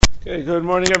Okay, good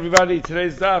morning everybody.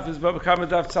 Today's daf is Bava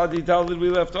Daf Tzadi Dalid.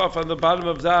 We left off on the bottom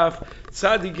of daf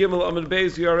Tzadi Gimel Omed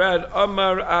Beis. We are at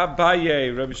Amar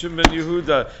Abaye, Rabbi Shimon ben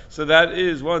Yehuda. So that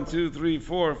is 1, 2, 3,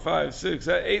 4, 5, 6,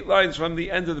 8 lines from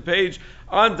the end of the page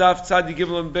on daf Tzadi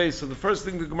Gimel Omed Beis. So the first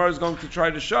thing the Gemara is going to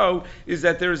try to show is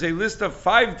that there is a list of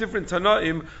 5 different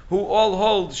Tanaim who all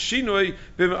hold Shinuy.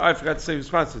 I forgot to say who's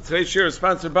sponsored. Today's share is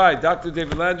sponsored by Dr.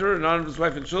 David Lander in honor of his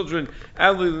wife and children,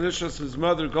 and Nishras, his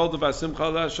mother Golda Basimcha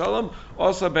Allah Shalom.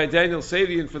 Also by Daniel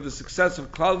Sadian for the success of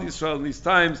Klal Yisrael in these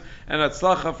times, and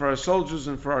Atzlacha for our soldiers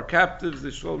and for our captives.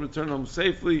 They should all return home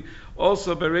safely.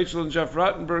 Also by Rachel and Jeff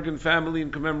Rottenberg and family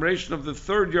in commemoration of the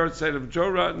 3rd yahrzeit of Joe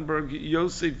Rottenberg,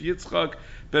 Yosef Yitzchak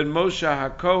ben Moshe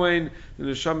HaKohen, the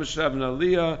Neshama Shrav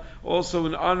Aliyah. Also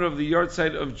in honor of the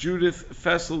yahrzeit of Judith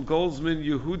Fessel Goldsman,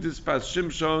 Yehudis Bas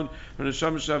Shimshon, her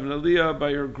Neshama Shrav Aliyah,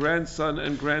 by her grandson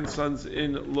and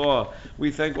grandsons-in-law.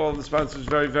 We thank all the sponsors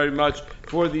very, very much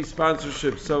for the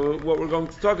sponsorship. So what we're going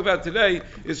to talk about today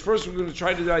is first we're going to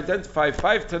try to identify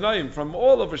 5 Tanaim from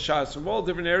all over Shas, from all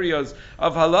different areas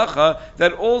of Halacha,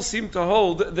 that all seem to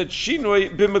hold that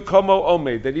Shinuy b'mekomo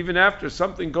omed, that even after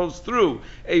something goes through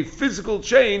a physical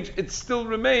change, it still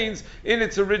remains in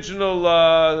its original,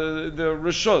 the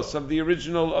rishos of the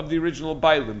original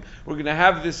bailim. We're going to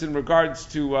have this in regards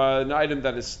to an item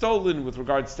that is stolen, with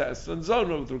regards to Eslan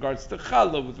Zona, with regards to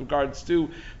Chala, with regards to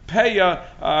Peya,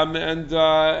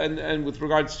 and with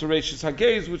regards to Reishis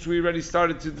Hagez, which we already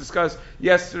started to discuss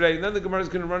yesterday. And then the Gemara is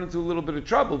going to run into a little bit of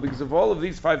trouble, because if all of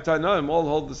these 5 Tanaim all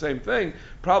hold the same thing,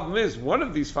 problem is, one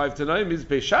of these 5 Tanaim is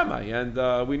Beis Shammai,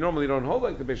 and we normally don't hold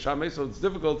like the Beis Shammai, so it's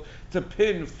difficult to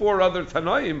pin 4 other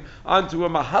Tanaim onto a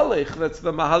Mahalech that's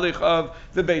the Mahalech of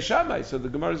the Beis Shammai. So the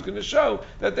Gemara is going to show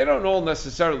that they don't all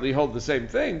necessarily hold the same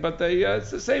thing, but it's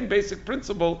the same basic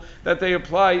principle that they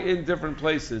apply in different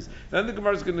places. Then the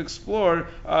Gemara is going to explore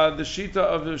the Shita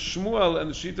of Shmuel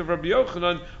and the Shita of Rabbi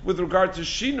Yochanan with regard to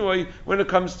Shinuy when it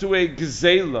comes to a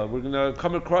Gezela. We're going to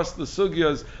come across the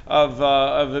sugyas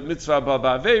of Mitzvah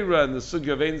Bava and the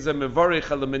sugya of Einzeh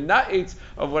Mevarich Ala Mena'etz,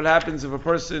 of what happens if a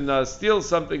person steals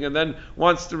something and then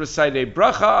wants to recite a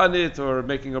bracha on it, or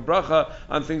making a bracha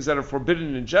on things that are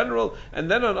forbidden in general. And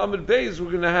then on Omed Beis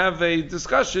we're going to have a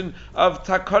discussion of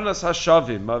Takonas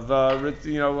Hashavim,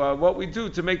 of what we do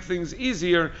to make things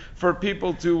easier for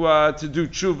people to do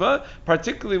tshuva,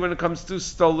 particularly when it comes to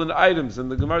stolen items. And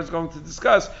the Gemara is going to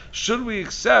discuss, should we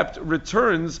accept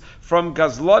returns from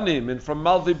gazlonim and from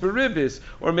malvi beribis,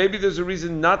 or maybe there's a reason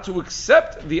not to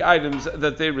accept the items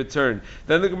that they return.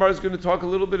 Then the Gemara is going to talk a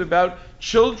little bit about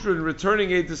children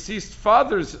returning a deceased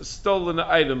father's stolen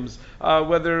items,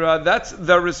 whether that's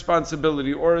their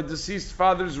responsibility, or a deceased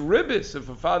father's ribis. If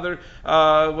a father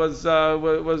was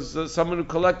someone who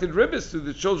collected ribis, do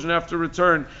the children have to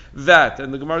return that?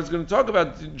 And the Gemara is going to talk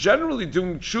about generally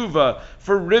doing tshuva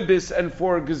for ribis and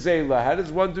for gezela. How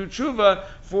does one do tshuva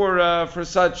for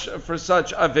such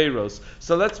averos?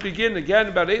 So let's begin again,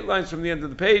 about 8 lines from the end of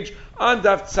the page on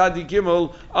Daf Tzadi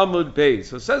Gimel Amud Beis.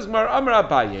 So it says Mar Amar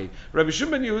Abaye, Rabbi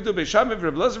Shimon ben Yehuda, Beis Shammai,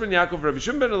 Rabbi Elazar ben Yaakov, Rabbi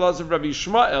Shimon ben Elazar, Rabbi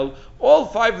Yishmael, all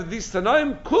 5 of these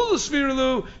Tanaim, Kulu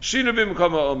Svirlu Shinu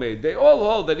b'Mekomo Omed. They all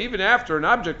hold that even after an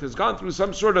object has gone through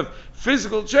some sort of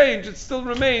physical change, it still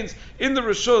remains in the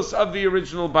rishos of the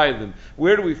original bailim.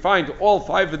 Where do we find all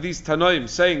 5 of these Tanaim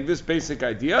saying this basic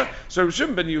idea? So Rabbi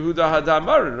Shimon ben Yehuda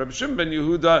Hadamar, and Rabbi Shimon ben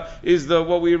Yehuda is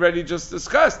what we already just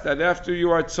discussed, that after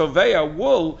you are tzoveya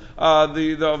wool,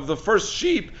 of the first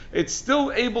sheep, it's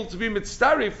still able to be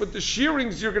mitztarif with the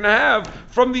shearings you're going to have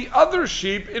from the other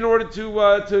sheep in order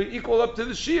to equal up to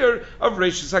the shear of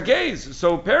Reishis Hagez.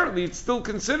 So apparently it's still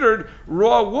considered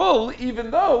raw wool,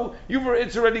 even though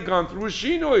it's already gone through a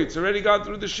Shinuy. It's already gone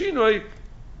through the Shinuy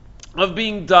of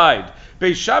being dyed.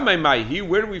 Beis Shammai Maihi,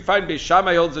 where do we find Beis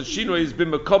Shammai holds that Shinuy has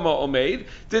been Mekomo Omed?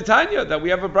 Titania, that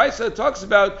we have a brisa that talks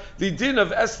about the din of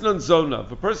Esnan Zona.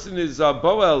 If a person is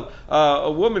Boel, a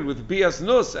woman with Bias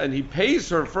Nus, and he pays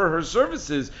her for her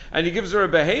services, and he gives her a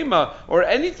behema, or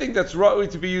anything that's right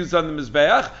to be used on the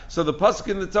Mizbeach, so the pasuk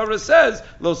in the Torah says,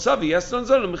 Lo Savi Esnan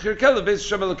Zona, Mechir Kelev Beis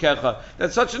Hashem Elokecha,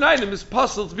 that such an item is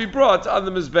possible to be brought on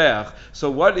the Mizbeach.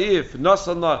 So what if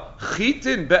Nasana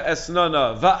Chitin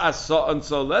Be'esnana Va'asa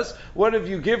Ansoles? What if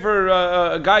you give her,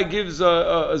 a guy gives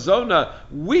a zona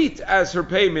wheat as her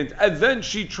payment, and then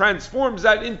she transforms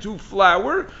that into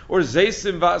flour, or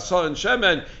zeisim v'asal and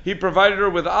shemen, he provided her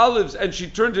with olives and she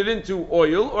turned it into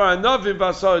oil, or anavim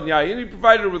v'asal and yayin, he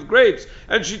provided her with grapes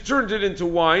and she turned it into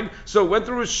wine, so it went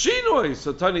through a shinuy.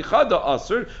 So tanichada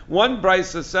aser, one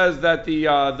brisa says that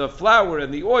the flour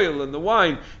and the oil and the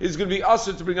wine is going to be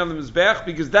aser to bring on the mizbeach,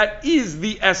 because that is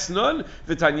the esnon,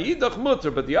 the taniyidach mutter,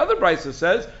 but the other brisa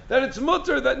says that it's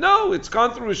mutter, that no, it's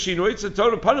gone through a Shinuy, it's a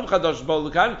total panim chadash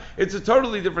b'olakan, it's a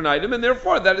totally different item, and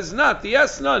therefore that is not the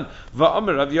esnan.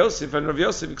 Va'amar Rav Yosef, and Rav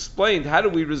Yosef explained how do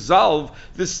we resolve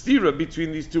the stira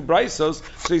between these two braisos.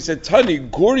 So he said, Tani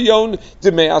Guryon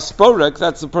Demei Asporek,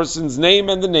 that's the person's name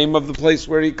and the name of the place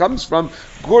where he comes from.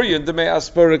 Guryon Demei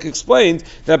Asporek explained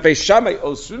that Beis Shammai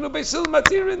Osrun, Beis Hillel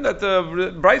Matirin, that the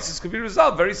braisos could be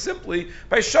resolved very simply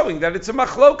by showing that it's a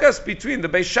machlokas between the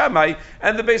Beis Shammai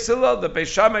and the Beis Hillel. The Beis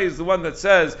Shammai is the one that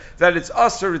says that it's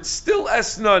aser, it's still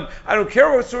esnan. I don't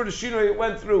care what sort of Shinuy it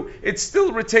went through, it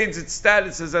still retains its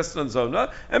status as esnan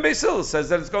zona. And Beis Hillel says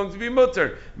that it's going to be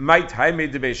mutter. Might I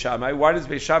made the Beis Shammai? Why does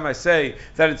Beis Shammai say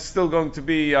that it's still going to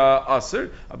be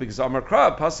aser? Because Amar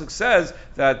Kra pasuk says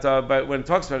that, but when it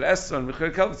talks about esnan,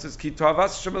 it says ki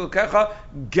toavas Hashem Elokecha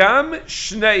gam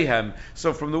shneihem.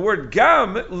 So from the word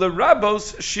gam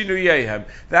lerabos shinuyehem,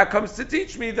 that comes to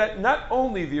teach me that not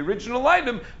only the original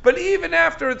item, but even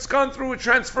after it's gone through a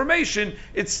transformation,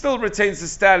 it still retains the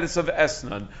status of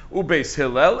esnan. Ubeis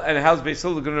Hillel, and how's Beis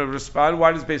Hillel going to respond?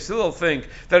 Why does Beis Hillel think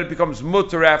that it becomes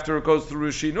mutter after it goes through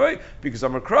a Shinuy? Because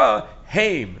Amar Kra,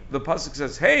 Haim. The pasuk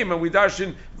says Haim, and we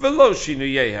darshan velo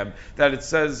shinuyehem. That it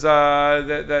says that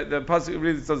the pasuk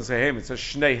really doesn't say Haim; it says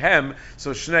Shneihem.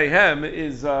 So Shneihem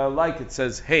is like it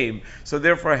says Haim. So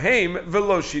therefore Haim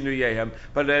velo shinuyehem.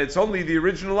 But it's only the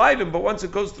original item. But once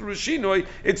it goes through a Shinuy,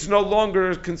 it's no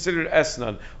longer considered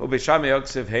esnan. Beis Shammai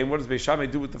Yoksev Haim. What does Beis Shammai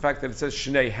do with the fact that it says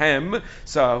Shneihem?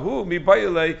 So who mi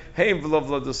bayile Haim velo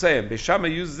velo doseim. Beis Shammai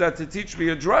uses that to teach me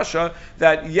a drasha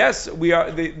that yes, we are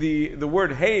the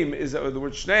word Haim is. The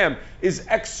word shneim is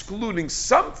excluding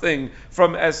something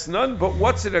from esnan, but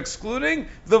what's it excluding?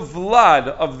 The vlad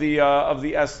of the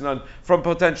esnan from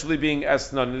potentially being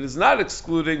esnan. It is not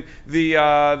excluding the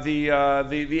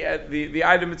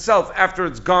item itself after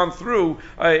it's gone through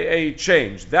a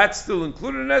change. That's still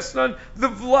included in esnan. The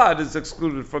vlad is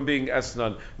excluded from being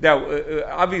esnan. Now,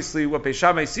 obviously, what Beis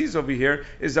Shammai sees over here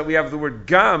is that we have the word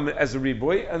gam as a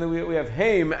riboy, and then we have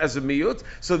haim as a miyut.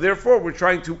 So therefore, we're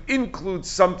trying to include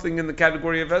something in the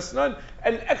category of esnan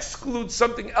and exclude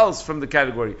something else from the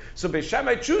category. So Beis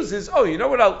Shammai chooses, you know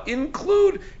what I'll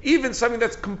include? Even something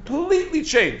that's completely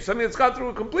changed, something that's gone through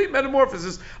a complete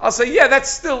metamorphosis. I'll say, yeah, that's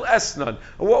still esnan.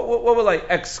 What will I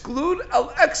exclude?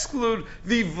 I'll exclude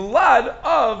the vlad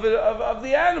of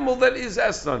the animal that is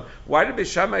esnan. Why did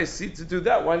Beis Shammai see to do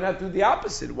that? Why not do the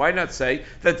opposite? Why not say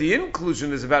that the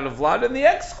inclusion is about a vlad and the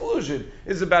exclusion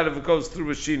is about if it goes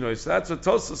through a Shinuy? So that's what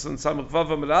Tosfos and Samach Vav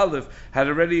Amud Aleph had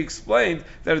already explained,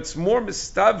 that it's more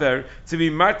mistaver to be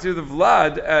matir the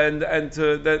vlad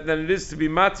than it is to be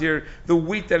matir the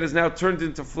wheat that is now turned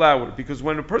into flour. Because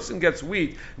when a person gets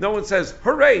wheat, no one says,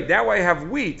 hooray, now I have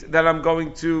wheat that I'm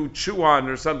going to chew on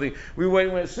or something.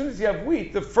 As soon as you have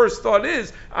wheat, the first thought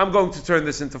is, I'm going to turn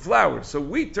this into flour. So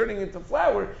wheat turning into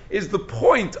flour is the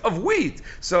point of wheat.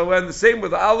 So, and the same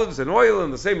with olives and oil,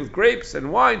 and the same with grapes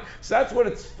and wine. So that's what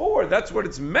it's for. That's what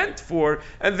it's meant for.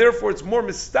 And therefore it's more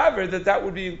mistaver that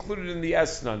would be included in the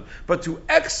esnan. But to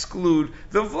exclude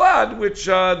the vlad, which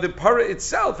the para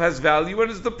itself has value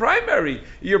and is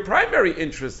your primary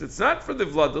interest. It's not for the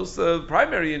vlados. The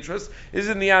primary interest is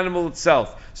in the animal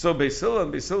itself. So Beis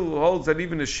Hillel holds that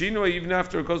even a Shinuy, even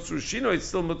after it goes through Shinuy, it's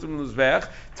still mutar l'mizbeach.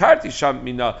 Tarti sham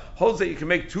mina holds that you can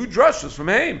make two drushes from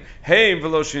Haim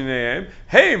v'lo Shinuyeim,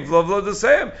 Haim v'lo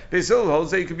doseim. Beis Hillel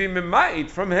holds that you can be mimait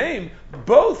from Haim,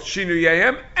 both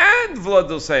Shinuyeim and v'lo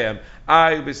doseim.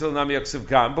 Beis Hillel nami yaksiv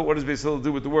gam. But what does Beis Hillel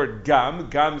do with the word gam?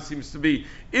 Gam seems to be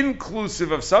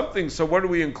inclusive of something. So what are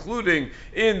we including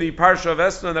in the parsha of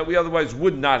Esnan that we otherwise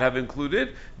would not have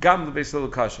included? Gam the Beis Hillel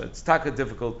kasha. It's taka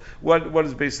difficult. What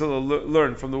does Beis Hillel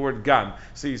learn from the word gam?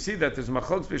 So you see that there's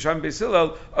machlokes Beis Shammai Beis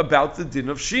Hillel about the din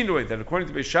of Shinuy. That according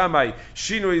to Beis Shammai,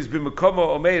 Shinuy is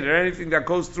b'mekomo Omed, or anything that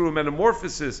goes through a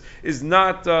metamorphosis is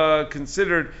not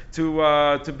considered to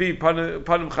be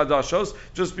panim chadashos.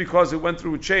 Just because it went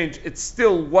through a change, it's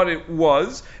still what it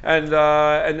was, and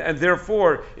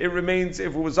therefore it remains.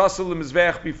 If it was asur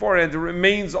l'mizbeach beforehand, it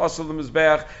remains asur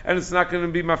l'mizbeach, and it's not going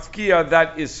to be mafkia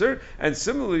that iser. And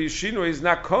similarly, Shinuy is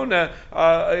not Koneh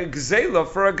gzela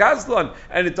for a gazlan,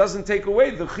 and it doesn't take away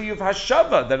the chiyuv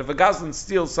hashava that if a gazlan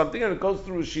steals something and it goes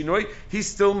through a Shinuy, he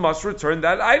still must return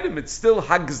that item. It's still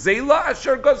hagzela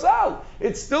asher gazal.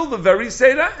 It's still the very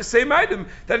same item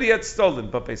that he had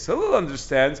stolen. But Beis Hillel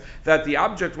understands that the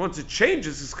object, once it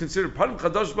changes, is considered considered panim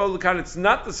chadosh ba'olukan. It's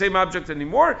not the same object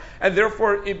anymore, and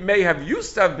therefore it may have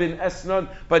used to have been esnon,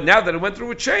 but now that it went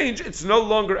through a change, it's no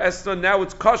longer esnon. Now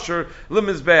it's kosher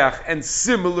lemizbeach. And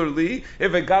similarly,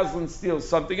 if a gazlan steals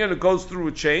something and it goes through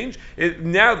a change,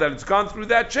 now that it's gone through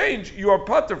that change, you are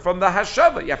pater from the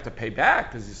hashava. You have to pay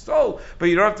back because you stole, but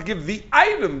you don't have to give the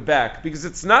item back because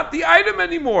it's not the item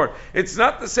anymore. It's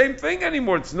not the same thing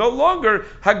anymore. It's no longer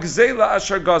hagzela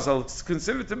asher gazal. It's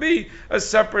considered to be a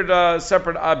separate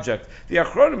object. The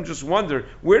Achronim just wonder,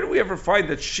 where do we ever find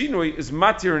that Shinuy is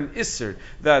matir and isser?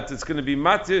 That it's going to be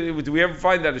matir. Do we ever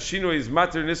find that a Shinuy is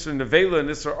matir and isser nevela and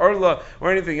isser arla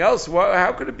or anything else?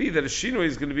 How could it be that a Shinuy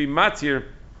is going to be matir?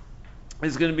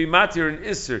 Is going to be matir and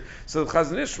isser. So the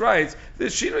Chazon Ish writes that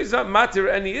Shinuy is not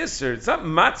matir any isser. It's not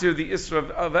matir the isser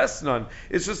of esnon.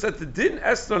 It's just that the din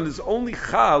esnon is only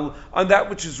chal on that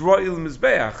which is ro'il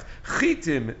mizbeach.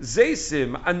 Chitim,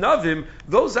 zeisim, anavim.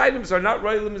 Those items are not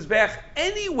ro'il mizbeach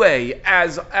anyway,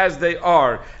 as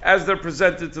they're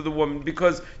presented to the woman,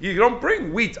 because you don't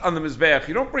bring wheat on the mizbeach.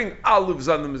 You don't bring olives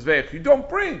on the mizbeach. You don't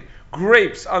bring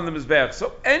grapes on the mizbeach.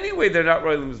 So anyway, they're not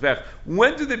ro'il mizbeach.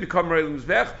 When do they become ro'il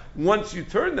mizbeach? Once you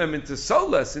turn them into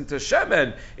solas, into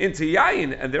shemen, into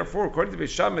yayin, and therefore, according to Beis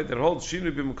Shammai, that holds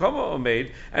Shinuy b'mekama omed,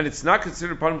 and it's not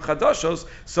considered panim chadoshos,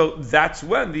 so that's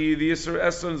when the Yisur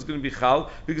Esron is going to be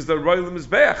chal, because they're ro'il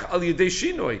mizbeach al yedei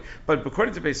Shinuy. But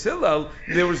according to Beis Hillel,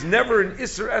 there was never an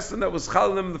Yisur Esron that was chal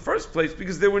in them in the first place,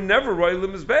 because they were never ro'il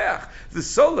mizbeach. The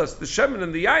solas, the shemen,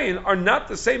 and the yayin are not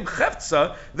the same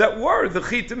cheftza that were the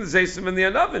chitim, the zeisim, and the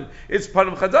anavim. It's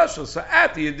panim chadoshos. So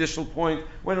at the additional point,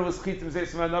 when it was chitim,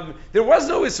 zeisim, and anavim, there was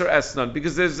no Isser Esnon,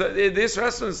 because there's the Isser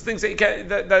Esnon is things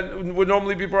that would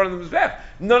normally be brought in the Mizbech.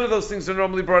 None of those things are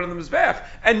normally brought in the Mizbech.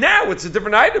 And now it's a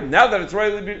different item. Now that it's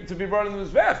right to be brought in the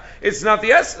Mizbech, it's not the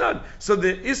Esnon. So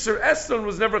the Isser Esnon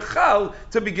was never Chal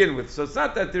to begin with. So it's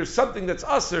not that there's something that's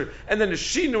Aser, and then a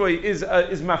Shinuy is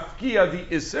Mafkia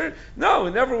the Isser. No,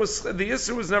 it never was. The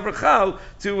Isser was never Chal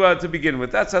to begin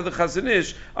with. That's how the Chazon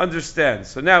Ish understands.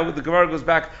 So now the Gemara goes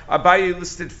back. Abaye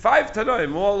listed 5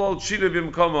 Tanoim, all Shinuy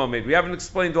b'mekama omed. We haven't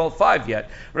explained all 5 yet.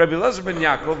 Rabbi Elazar ben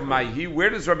Yaakov, Maihi, where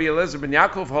does Rabbi Elazar ben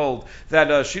Yaakov hold that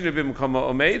Shinuy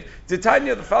b'mekama omed?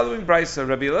 Titania, the following brisa,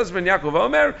 Rabbi Elazar ben Yaakov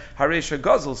Omer, Haresha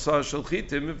Gazel Saw Shel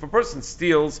Chitim. If a person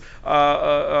steals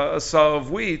a saw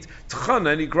of wheat,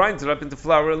 Tchana, and he grinds it up into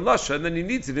flour and lusha, and then he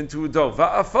kneads it into a dough,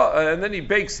 Va'afa, and then he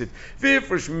bakes it,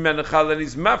 V'ifresh menachal, and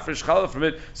he's mafresh challah from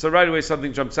it. So right away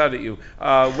something jumps out at you.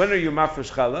 When are you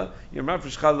mafresh challah? You're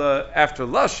mafresh challah after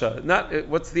lusha. Not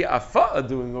what's the afa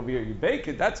doing over here? You bake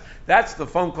it. That's the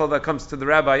phone call that comes to the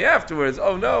rabbi afterwards.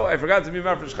 Oh no, I forgot to be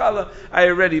mafresh challah. I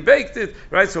already baked it.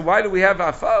 Right. So why do we have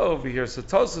afa over here? So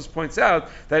Tosfos points out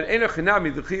that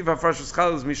enochinami the chiv hafrashas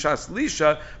challah is mishas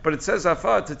lisha, but it says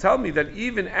afa to tell me that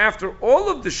even after all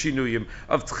of the shinuyim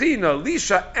of tchina,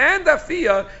 lisha, and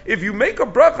afia, if you make a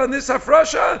bracha on this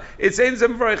hafrasha, it's ein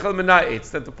zem v'reich al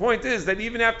mena'etz. That the point is that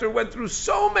even after it went through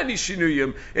so many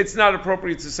shinuyim, it's not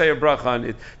appropriate to say a bracha on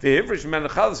it. The ivrish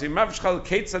menachal, so mafresh challah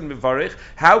ketzan mivarich.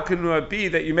 How can it be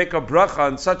that you make a bracha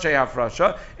on such a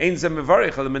hafrasha? Ein zem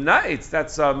mivarich al mena'etz.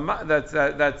 That's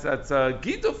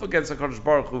giduf against HaKadosh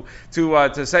Baruch Hu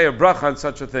to say a bracha on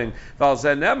such a thing. Val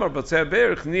zeh nemar botzei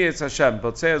berich niyetz Hashem.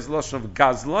 Botzei is lashon of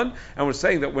gazlan, and we're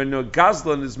saying that when a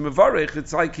gazlan is mivarich,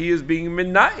 it's like he is being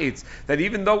mena'etz. That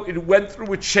even though it went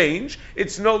through a change,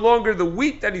 it's no longer the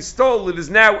wheat that he stole. It is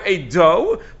now a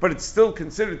dough, but it's still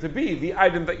considered to be the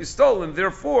item that you stole, and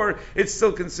therefore it's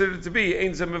still considered to be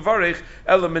ein zeh mevarich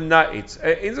ela mena'etz.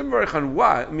 Ein zeh mevarich on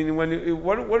what? I mean,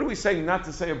 what are we saying not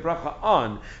to say a bracha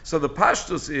on? So the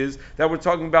pashtus is that we're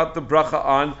talking about the bracha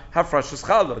on hafrashas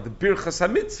challah, the birchas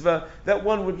hamitzvah that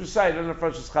one would recite on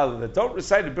hafrashas challah. That don't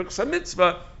recite a birchas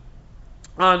hamitzvah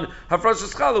on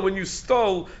hafrashas challah when you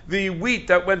stole the wheat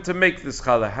that went to make this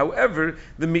challah. However,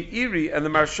 the Meiri and the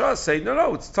Marsha say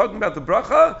no, it's talking about the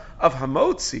bracha of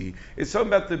hamotzi. It's talking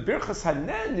about the birchas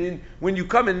hanenin when you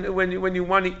come in when you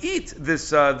want to eat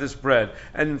this bread.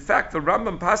 And in fact, the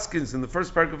Rambam paskins in the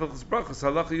first paragraph of Hilchos Brachos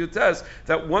halacha yutes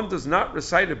that one does not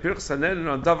recite a birchas hanenin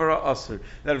on davara aser.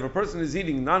 That if a person is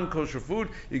eating non-kosher food,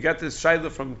 you get this shaila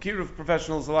from kiruv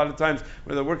professionals a lot of times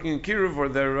where they're working in kiruv or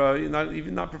they're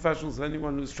not professionals,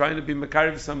 anyone who's trying to be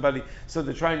makarev somebody, so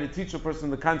they're trying to teach a person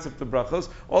the concept of brachos.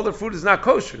 All their food is not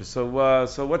kosher, so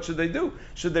what should they do?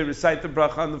 Should they recite the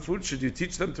bracha on the food? Should you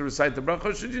teach them to recite the bracha,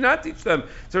 or should you not teach them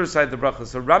to recite the bracha?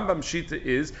 So Rambam Shita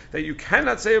is that you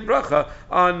cannot say a bracha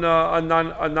on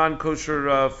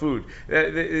non-kosher food.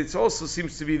 It also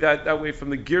seems to be that way from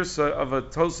the girsa of a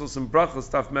Tosfos and brachos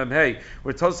taf mem hey,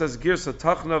 where Tosfos has girsa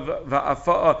tachna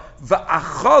va'afa'a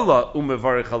va'achala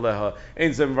umevarich aleha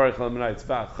ein zeh mevarich al menayitz.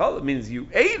 Va'achala means you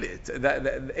ate it. So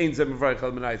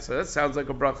that sounds like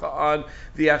a bracha on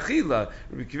the achila.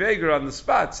 Rabbi Akiva Eiger on the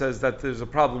spot says that there's a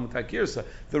problem with that girsa.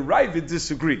 The Ravid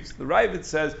disagrees. The Ravid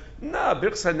says, nah,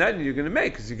 birchas hanan you're going to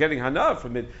make because you're getting hana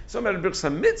from it. So matter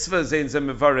birchas mitzvah zein zem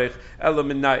mevarech ela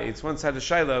min na'itz. Once had a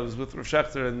shaila. I was with Rav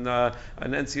Shechter and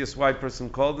an NCSY person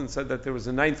called and said that there was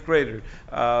a ninth grader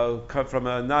from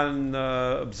a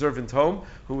non-observant home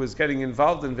who was getting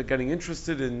involved and getting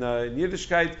interested in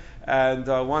Yiddishkeit and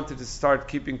wanted to start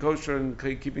keeping kosher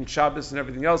and keeping Shabbos and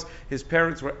everything else. His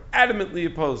parents were adamantly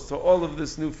opposed to all of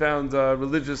this newfound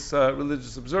religious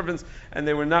observance, and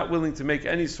they were not willing to make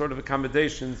any sort of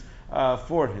accommodations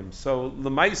for him. So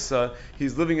Lemaisa,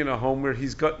 he's living in a home where he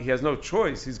has no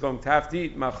choice. He's going to have to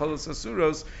eat machalas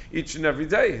asuros each and every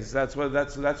day. That's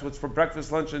what's for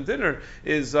breakfast, lunch, and dinner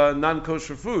is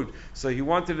non-kosher food. So he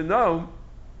wanted to know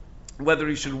whether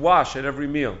he should wash at every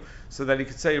meal, so that he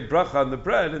could say a bracha on the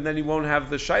bread, and then he won't have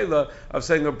the shaila of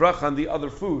saying a bracha on the other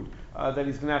food that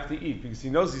he's going to have to eat, because he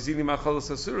knows he's eating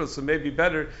machalas asuros, so maybe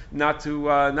better not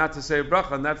to say a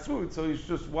bracha on that food, so he should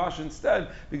just wash instead,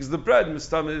 because the bread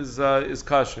mistam is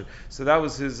kosher. So that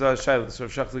was his shaila. So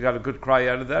Rav Shechter got a good cry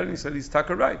out of that, and he said he's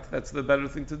taka right. That's the better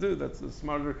thing to do. That's the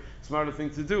smarter thing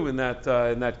to do in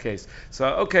that case. So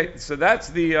okay, so that's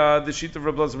the sheet of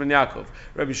Rabbi Elazar ben Yaakov.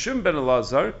 Rabbi Shimon ben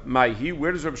Elazar, Maihi.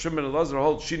 Where does Rabbi Shimon ben Elazar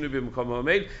hold Shinuy b'Makom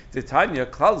Omed? Titania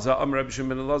Klalza Am Rabbi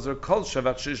Shimon ben Elazar Kol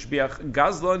Shavach Shishbiach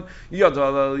Gazlan Yada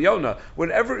Al Yona.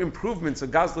 Whatever improvements a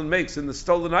Gazlan makes in the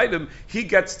stolen item, he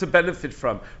gets to benefit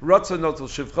from. Ratza Notel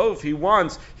Shivcho. If he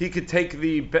wants, he could take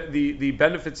the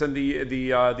benefits and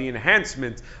the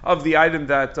enhancement of the item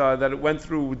that it went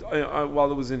through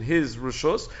while it was in his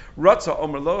rishos. Ratza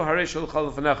Omer Lo Harei Shel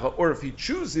Chalafanecha. Or if he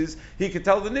chooses, he could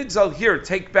tell the nigzal, here,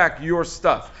 take back your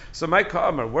stuff. So my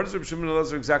Ka'amar, what is Rabbi Shimon ben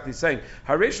Elazar exactly saying?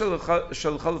 Harei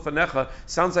Shel Chalafanecha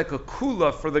sounds like a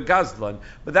kula for the Gazlan,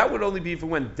 but that would only be if it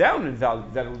went down in value,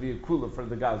 that it would be a kula for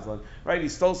the Gazlan. Right? He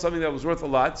stole something that was worth a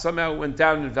lot, somehow it went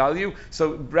down in value,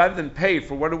 so rather than pay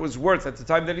for what it was worth at the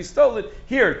time that he stole it,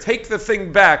 here, take the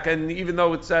thing back, and even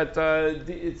though it's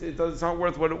it's not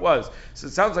worth what it was. So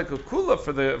it sounds like a kula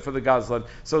for the Gazlan.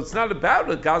 So it's not about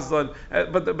a Gazlan,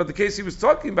 but the case he was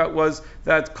talking about was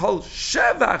that kol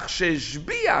shevach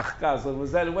sheshbiach Gazlan,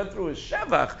 was that it went through a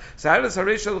shevach. So how does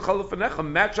Harei Shel Chalafanecha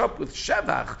match up with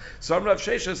shevach? So Rav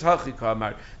Sheshes Hachi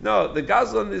Kamar. No, the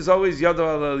Gazlan is always Yado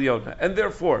Al Yona, and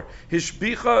therefore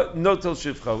hishbicha notel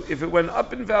shivcho. If it went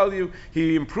up in value,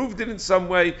 he improved it in some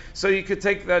way, so he could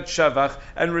take that shevach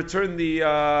and return the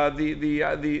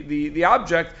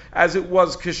object as it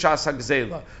was kishas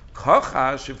hagzela.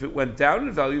 Kochash, if it went down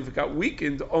in value, if it got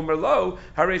weakened, Omer Lo,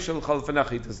 Harei Shel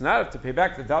Chalafanecha, he does not have to pay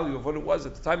back the value of what it was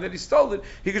at the time that he stole it.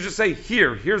 He could just say,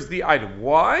 here's the item.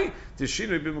 Why? The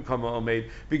Shinuy b'Makom Omed,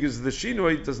 because the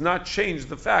Shinuy does not change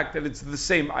the fact that it's the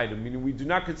same item. Meaning we do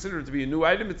not consider it to be a new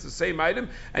item, it's the same item,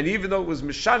 and even though it was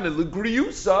Mishana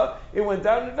L'Griusa, it went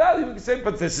down in value, we can say,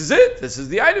 but this is it, this is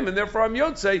the item, and therefore I'm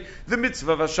Yotzei, the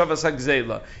mitzvah of Hashavas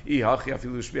HaGzela.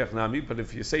 But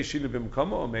if you say Shinuy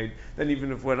b'Makom Omed, then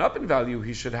even if it went up in value,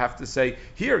 he should have to say,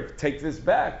 here, take this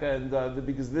back, and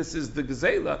because this is the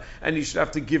Gezela, and he should have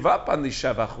to give up on the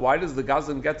Shevach. Why does the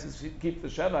Gazlan get to keep the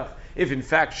Shevach if in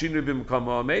fact Shinuy b'Makom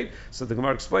Omed? So the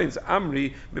Gemara explains,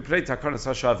 Amri miprei takanas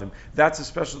hashavim. That's a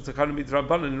special takana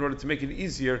midrabanan in order to make it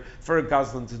easier for a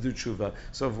Gazlan to do tshuva.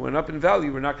 So if it went up in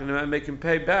value, we're not going to make him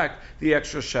pay back the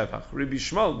extra Shevach. Rabbi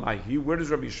Shmuel, where does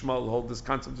Rabbi Shmuel hold this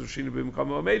concept of Shinuy b'Makom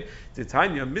Omed?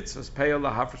 Titania mitzvahs peya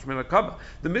lahafresh min hakaba.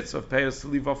 The mitzvah of peya is to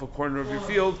leave off a corner of your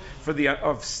field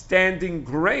of standing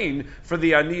grain for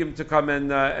the aniyim to come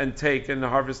and take and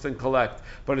harvest and collect.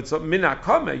 But it's min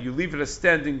hakama, you leave it as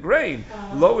standing grain.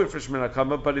 Low ifresh min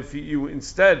hakama. But if you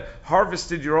instead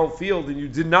harvested your whole field and you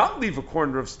did not leave a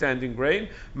corner of standing grain,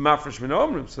 mafresh min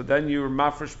omrim. So then you're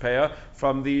mafresh peya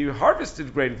from the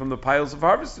harvested grain, from the piles of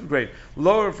harvested grain.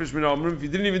 Lower ifresh min omrim. If you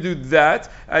didn't even do that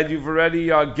and you've already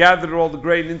gathered all the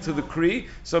grain into the kri,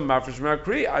 so mafresh min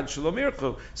kri ad shalom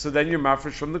irchu. So then you're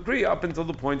mafresh from the kri up until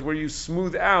the point where you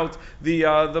smooth out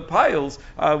the piles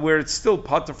where it's still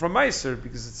pater from meiser,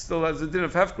 because it still has a din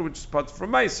of hefker, which is pater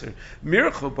from meiser.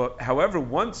 Miracle, but however,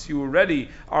 once you already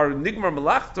are nigmar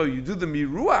melachto, you do the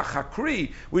miruach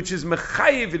hakri, which is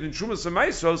mechayev in trumas and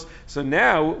meisros. So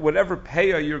now, whatever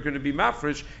peya you're going to be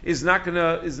mafresh is not going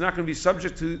to be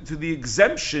subject to the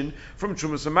exemption from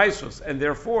trumas and meisros, and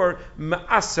therefore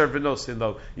maaser v'nosin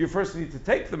lo. You first need to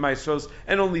take the meisros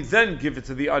and only then give it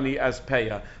to the ani as peya.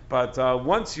 peya. But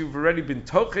once you've already been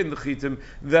tochen the chitim,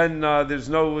 then there's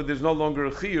no longer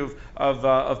a chiyuv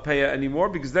of peya anymore,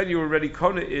 because then you already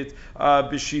koneh it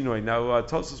b'shinoi. Now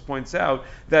Tosfos points out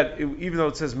that even though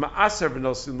it says ma'aser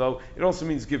v'nosin lo, it also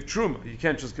means give truma. You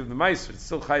can't just give the meiser; it's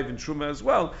still chayiv in truma as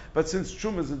well. But since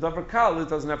truma is a davar kal, it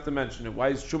doesn't have to mention it. Why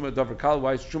is truma a davar kal?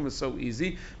 Why is truma so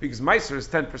easy? Because meiser is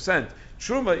 10%.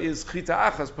 Truma is chita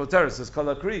achas poteres, as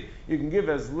kalakri. You can give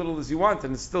as little as you want,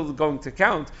 and it's still going to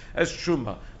count as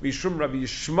truma. Mishum Rabbi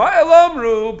Yishmael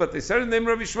Amru, but they said in the name of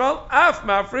Rabbi Yishmael, af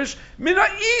mafresh mina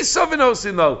isa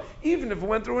v'nosin lo. Even if it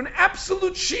went through an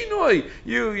absolute shinuy,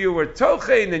 you were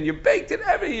tochein and you baked it,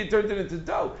 you turned it into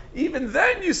dough. Even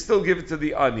then, you still give it to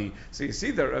the ani. So you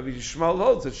see that Rabbi Yishmael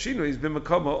holds that shinuy has been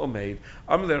makoma omed.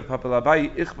 Amler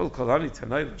papalabai ichbel kolani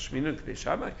tanay lashminu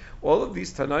k'beishamai. All of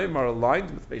these tanaim are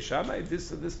aligned with beishamai.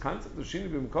 This concept of shinuy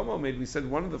b'makoma omed. We said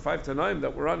one of the 5 tanaim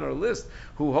that were on our list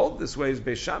who hold this way is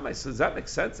beishamai. So does that make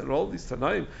sense that all these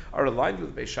tanaim are aligned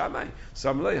with beishamai?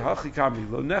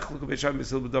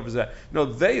 No,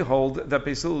 they hold that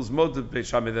Beis Hillel is moded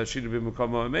beishamai, that shinuy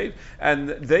b'makoma omed, and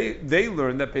they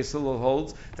learn that Beis Hillel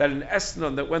holds that an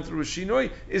esnon that went through a shinuy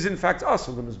is in fact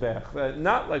also the mizbeach,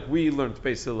 not like we learned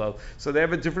Beis Hillel. So they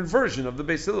have a different version of the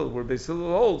Beis Hillel, where Beis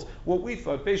Hillel holds what we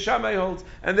thought Beis Shammai holds,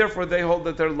 and therefore they hold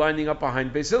that they're lining up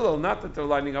behind Beis Hillel, not that they're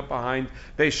lining up behind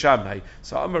Beis Shammai.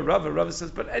 So Amar Rava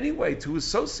says, but anyway, to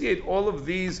associate all of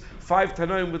these 5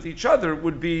 Tanaim with each other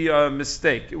would be a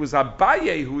mistake. It was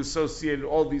Abaye who associated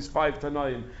all these 5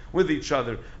 Tanaim with each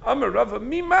other. Amar Rava,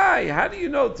 Mimai, how do you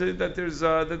know that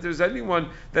there's anyone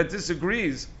that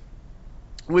disagrees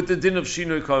with the din of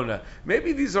Shinuy Koneh?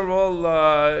 Maybe these are all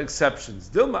exceptions.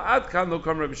 Dilma ad kan lo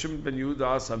kam Rabbi Shimon ben Yehuda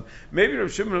asam. Maybe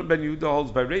Rabbi Shimon ben Yehuda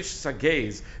holds by Reish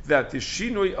Sagez that the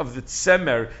Shinuy of the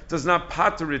Tzemer does not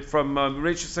pater it from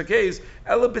Reish Sagez.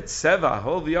 Ela b'tzeva,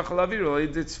 hol v'yachal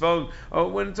avir, its phone.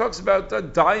 When it talks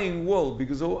about dying wool,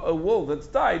 because a wool that's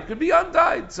dyed could be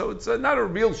undyed, so it's not a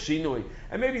real Shinuy.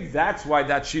 And maybe that's why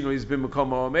that Shinuy has been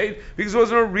Makoma Omed, because it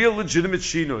wasn't a real legitimate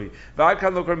Shinuy.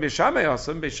 V'adkan lo kam Beishamai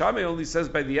asam. Beishamai only says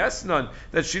by the Esnon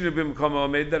that Shinuy b'Makoma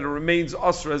Omed, that it remains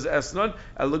Osra as Esnon,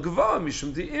 Ela Gava,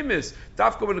 Mishum Imis.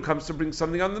 Dafka when it comes to bring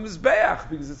something on the Mizbeach,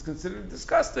 because it's considered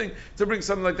disgusting to bring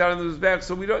something like that on the Mizbeach.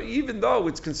 So we don't, even though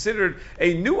it's considered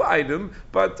a new item,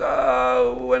 but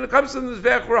when it comes to the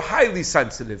Mizbeach, we're highly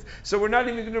sensitive. So we're not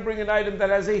even going to bring an item that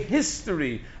has a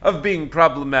history of being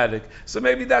problematic. So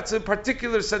maybe that's a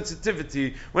particular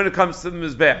sensitivity when it comes to the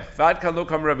Mizbeach. V'adkan lo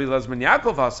kam Rabbi Elazar ben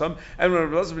Yaakov asam. And when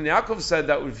Rabbi Elazar ben Yaakov said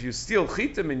that if you steal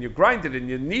chitim and you grind it and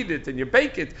you knead it and you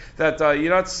bake it, that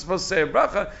you're not supposed to say a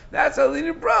bracha, that's a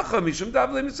lina bracha, mishum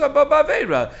davle mitzvah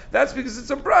ba'avera. That's because it's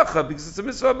a bracha, because it's a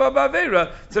mitzvah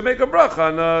ba'avera to make a bracha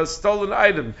on a stolen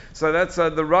item. So that's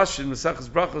the Rush in Maseches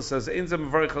Bracha says, Ein zeh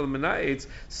mevarich al mena'etz.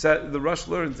 The Rush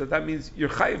learns that means you're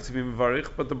chayiv to be mevarich,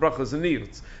 but the bracha is a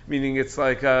niyut. Meaning it's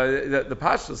like, the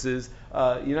pashtus is,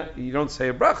 you don't say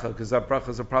a bracha because that bracha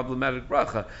is a problematic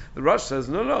bracha. The Rush says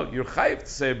no, you're chayiv to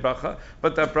say a bracha,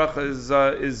 but that bracha is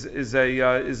a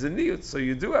niyut. So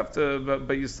you do have to,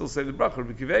 but you still say the bracha.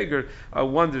 Rabbi Kiva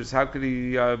wonders how could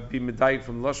he be medayik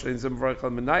from Lashon in Zemvarich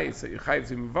al Menayis that you're chayiv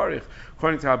to mevarich.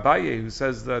 According to Abaye, who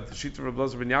says that the shita of Rabbi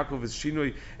Elazar ben Yaakov is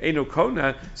Shinuy Eino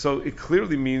Koneh, so it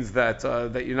clearly means that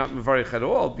you're not mevarich at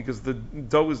all because the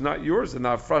dough is not yours and the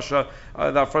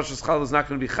afrasha's chal is not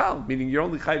going to be chal, meaning you're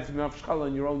only chayiv to be chal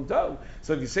on your own dough.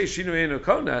 So if you say Shinuy Eino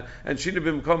Koneh and Shinuy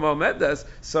b'Makom Omedes,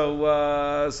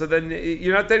 so then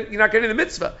you're not getting the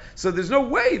mitzvah. So there's no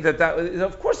way that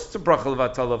of course it's a bracha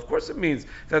levatala. Of course it means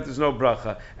that there's no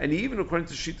bracha. And even according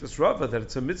to Shitas Rava that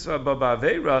it's a mitzvah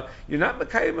b'Avera, you're not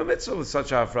mekayim a mitzvah with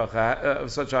such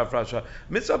afrasha.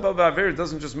 Mitzvah b'Avera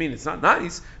doesn't just mean it's not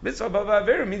nice. Mitzvah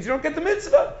b'Avera means you don't get the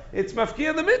mitzvah. It's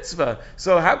mafkiya the mitzvah.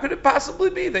 So how could it possibly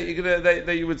be that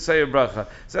you would say a bracha?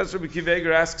 So that's what Rabbi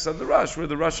Kiva asks on the Rush, where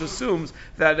the Rush assumes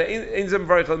that ein zeh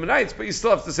mevarich al menayis, but you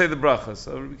still have to say the bracha.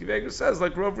 So Rabbi Kiva says,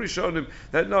 like Rav Rishonim,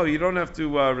 that no, you don't have to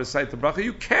recite the bracha.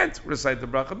 You can't recite the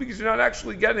bracha because you're not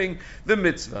actually getting the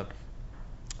mitzvah.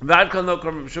 And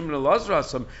Rabbi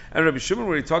Shimon,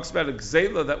 where he talks about a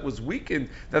gzela that was weakened,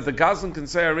 that the Gazlan can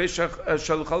say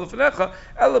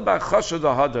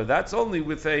that's only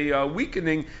with a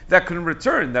weakening that can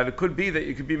return. That it could be that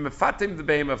you could be mefatim the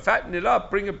behema, fatten it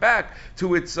up, bring it back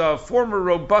to its former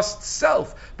robust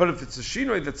self. But if it's a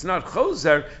shinoy that's not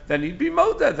choser, then he'd be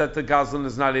moda that the Gazlan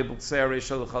is not able to say rather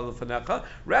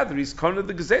he's koneh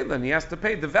the gzela and he has to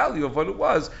pay the value of what it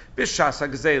was b'shas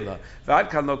gzela.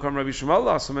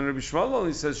 Chasam and Rabbi Shmuel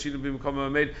only says Shinuy b'Mekamo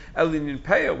Omed Elin in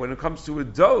Peah. When it comes to a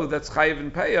dough that's chayiv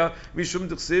in Peah, Mishum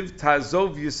D'chsiv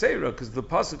Ta'azov Yisera, because the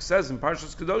pasuk says in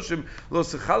Parshas Kedoshim Lo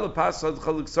Sechal Pasad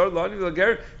Chaliksar Lo Ani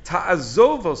V'Lager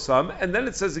Ta'azov Osam, and then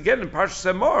it says again in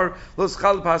Parshas Emor Lo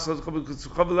Sechal Pasad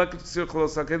Chaliksar Lo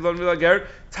Saked Lo Ani V'Lager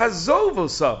Ta'azov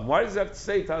Osam. Why does it have to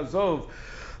say Ta'azov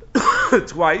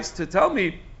twice to tell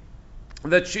me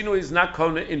that Shinuy is not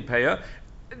Koneh in Peah?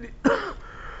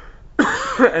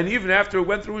 And even after it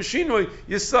went through a Shinuy,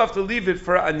 you still have to leave it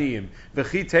for Aniyim.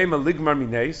 V'chitema ligmar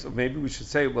minei. So maybe we should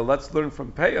say, well, let's learn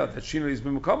from Peah that Shinuy is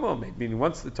b'mekamo omed. Meaning,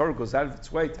 once the Torah goes out of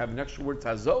its way to have an extra word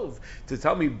tazov to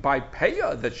tell me by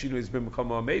Peah that Shinuy is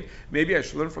b'mekamo omed, maybe I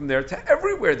should learn from there to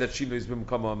everywhere that Shinuy is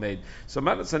b'mekamo omed. So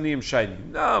matnas aniyim shiny.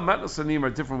 No, matnas aniyim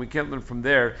are different. We can't learn from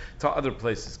there to other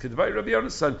places. Kedvai Rabbi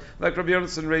Yonasan, like Rabbi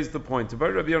Yonasan raised the point.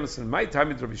 Kedvai Rabbi Yonasan, my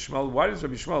time is Rabbi Shmuel. Why does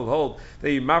Rabbi Shmuel hold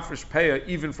that you mafresh Peah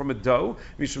even from a dough?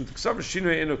 Mishum Tuksav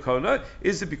Shinuy Eino Koneh.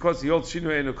 Is it because he holds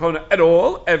Shinuy Eino Koneh at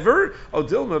all, ever?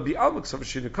 Odilma be al Muksav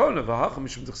Shinuy Koneh v'hacha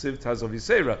Mishum Tuksiv Tazov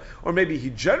Yisera. Or maybe he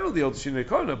generally holds Shinuy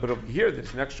Koneh, but over here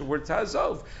there's an extra word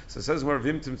Tazov. So it says more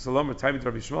Vimtim Tzalom or Taimid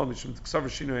Rabbi Shmuel Mishum Tuksav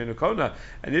Shinuy Eino Koneh.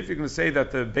 And if you're going to say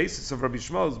that the basis of Rabbi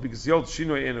Shmuel is because he holds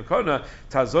Shinuy Eino Koneh,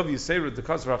 Tazov Yisera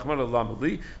Dekas Rachman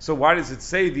Alamali. So why does it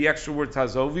say the extra word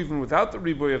Tazov even without the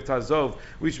riboy of Tazov?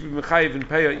 We should be mechayiv in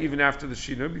Peah even after the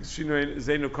Shinuy, because Shinuy is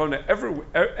Eino Koneh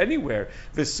anywhere.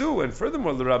 Vesu, and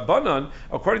furthermore, the Rabbanan,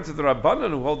 according to the Rabbanan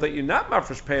who hold that you're not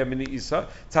mafresh Peah mini Isa,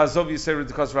 Tazov Yisera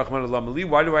Dekas Rachman Alamali.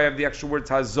 Why do I have the extra word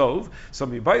Tazov? So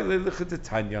mibai lelichet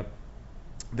Tanya.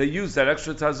 They use that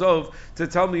extra tazov to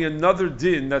tell me another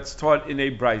din that's taught in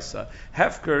a brisa.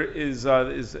 Hefker is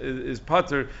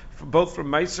pater both from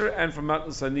Meiser and from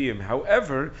Matnas Aniyim.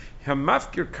 However,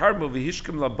 Hamafkir Karmo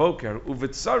v'hishkim laboker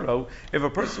uvitzaro. If a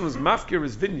person was mafkir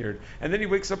his vineyard and then he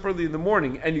wakes up early in the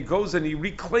morning and he goes and he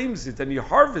reclaims it and he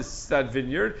harvests that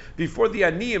vineyard before the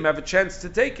Aniyim have a chance to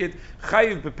take it,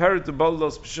 chayiv beperet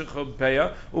bolos p'shichot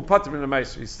Peah upater in a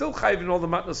Meiser. He's still chayiv in all the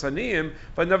Matnas Aniyim,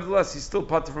 but nevertheless he's still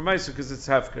pater from Meiser because it's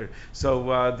hefker. So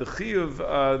the chiyuv,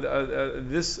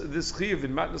 this chiyuv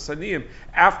in Matnas Aniyim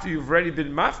after you've already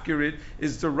been mafkir it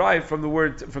is derived from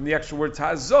the extra word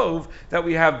ta'azov that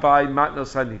we have by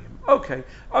matnos haniyim. Okay,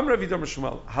 Rav Yidam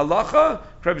Shmuel halacha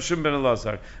Rabbi Shimon ben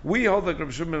Elazar. We hold like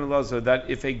Rabbi Shimon ben Elazar that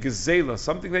if a gazela,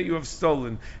 something that you have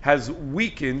stolen, has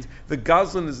weakened, the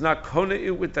gazlan is not koneh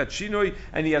it with that Shinuy,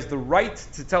 and he has the right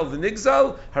to tell the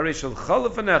nigzal harei shel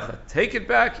chalaf anecha, take it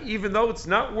back, even though it's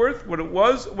not worth what it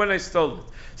was when I stole it.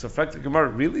 So, fact the Gemara,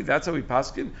 really, that's how we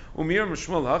paskin. Umir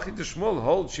Shmuel hachi de Shmuel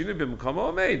hold Shinuy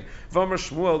b'mekamo omed. V'amar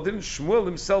Shmuel, didn't Shmuel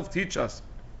himself teach us?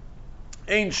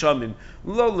 Ein shamin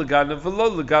lo legana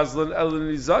v'lo legazlan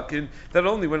elin nizakin, that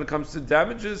only when it comes to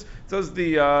damages does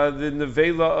the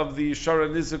nevela of the shara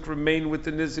nizik remain with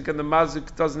the nizik, and the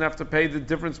mazik doesn't have to pay the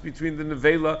difference between the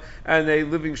nevela and a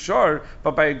living shar.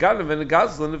 But by a ganav and a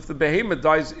gazlan, if the behemoth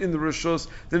dies in the rishus,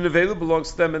 the nevela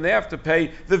belongs to them and they have to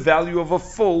pay the value of a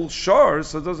full shar.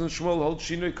 So doesn't Shmuel hold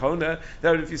Shinuy Koneh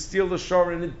that if you steal the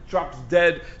shar and it drops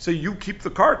dead, so you keep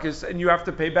the carcass and you have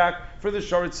to pay back for the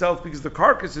shar itself because the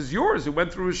carcass is yours, it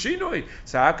went through a Shinuy.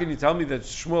 So how can you tell me that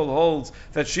Shmuel holds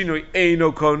that Shinuy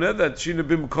eino koneh, that Shinuy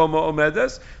b'mekamo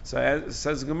omedes? So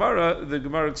says Gemara, the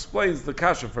Gemara explains the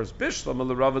kasha first. Bishlam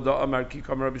l'Ravada Amar ki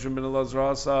kam Rabbi Shimon ben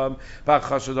Elazar asam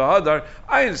b'chasha hadar.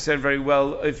 I understand very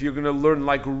well if you're going to learn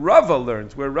like Rava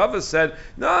learned, where Rava said,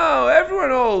 no,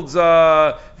 everyone holds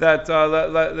that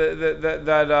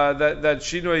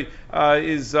Shinuy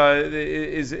is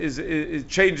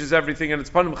changes everything and it's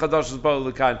panim chadash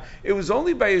ba'olakan. It was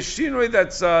only by a Shinuy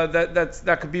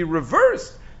that could be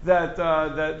reversed. That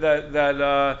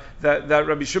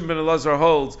Rabbi Shimon ben Elazar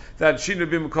holds that Shinuy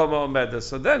b'mekamo omed.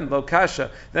 So then lo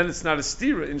kasha, then it's not a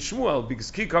stira in Shmuel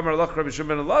because ki kamar lach Rabbi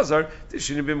Shimon ben Elazar the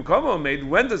Shinuy b'mekamo omed.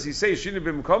 When does he say Shinuy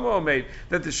b'mekamo omed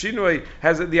that the Shinuy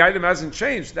the item hasn't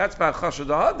changed? That's by hachasha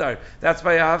dahadar. That's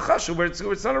by a hachasha where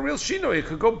it's not a real Shinuy. It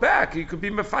could go back. It could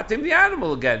be mefatim the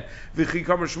animal again. V'chi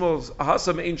kamar Shmuel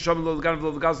hasam ein sham lo l'gan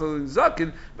v'lo l'gazal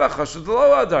l'zakin b'hachasha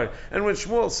dahadar. And when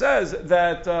Shmuel says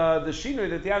that the Shinuy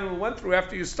that the animal went through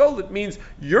after you stole it means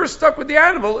you're stuck with the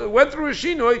animal. It went through a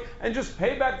Shinuy and just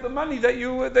pay back the money that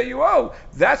you owe.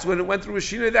 That's when it went through a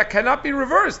Shinuy that cannot be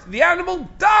reversed. The animal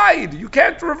died. You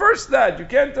can't reverse that. You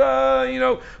can't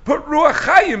put ruach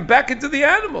chayim back into the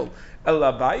animal. El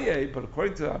Abaye, but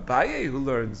according to Abaye, who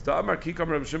learns, the Amar Kikam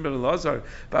Rabbi Shimon ben Elazar,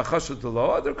 Ba'chashut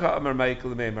Delo, other Ka Amar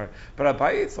Ma'ikal Meimar. But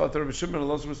Abaye thought that Rabbi Shimon ben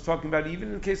Elazar was talking about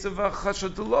even in case of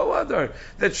Chashut Delo other,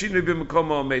 that Shinuy b'Makom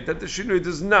Omed, that the Shinuy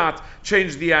does not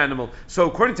change the animal. So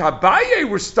according to Abaye,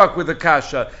 we're stuck with a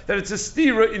kasha, that it's a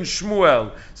stira in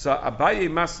Shmuel. So Abaye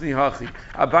Masni Hachi.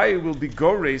 Abaye will be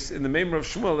Gores in the name of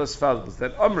Shmuel as follows,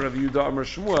 that Amr of Yudah Amr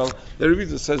Shmuel, the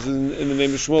Rebbe says in the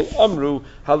name of Shmuel, Amru,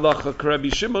 Halacha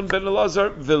K'Rabbi Shimon ben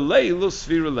Elazar, V'lei lo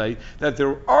svirulei, that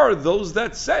there are those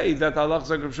that say that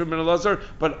Halacha K'Rabbi Shimon ben Elazar,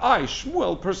 but I,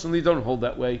 Shmuel, personally don't hold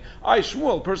that way. I,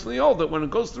 Shmuel, personally hold that when it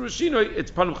goes through a Shinuy,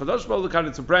 it's Panam Chadash B'Olakan,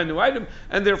 it's a brand new item,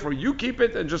 and therefore you keep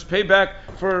it and just pay back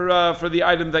for the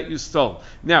item that you stole.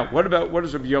 Now, what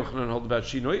does Rabbi Yochanan hold about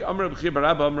Shinuy? Amr Rabbi Chia bar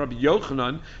Abba, Amr Rabbi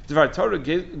Yochanan, Dvar Torah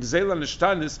Gzela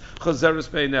Nishtanis Chazeres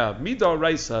Beinav. Midar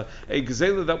Raisa, a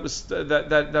Gzela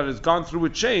that has gone through a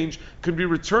change could be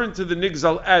returned to the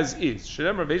Nigzal as is.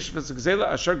 Shemar Veishvas Gzela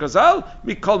Asher Gazal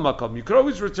Mikol Makom. You could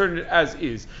always return it as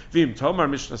is. Vim Tomar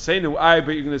Mishnah Seinu I,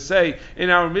 but you're going to say in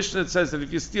our Mishnah it says that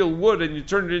if you steal wood and you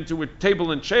turn it into a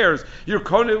table and chairs, you're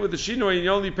Koneh with the Shinuy and you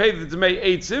only pay the Dmei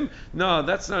Eitzim. No,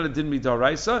 that's not a Din Midar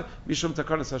Raisa. Mishum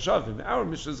Takanas Hashavim. Our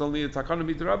Mishnah is only a Takana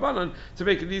Midar Rabbanan to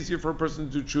make it easier for a person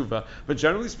to do tshuva. But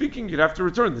generally speaking, you'd have to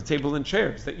return the table and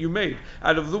chairs that you made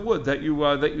out of the wood that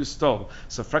you stole.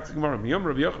 So, Fraktik Gemara, Miyom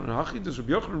Rabbi Yochanan, Hachi, does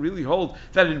Rabbi Yochanan really hold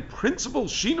that in principle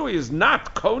Shinuy is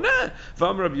not Koneh?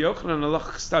 Vam Rabbi Yochanan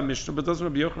alach Stam Mishnah, but doesn't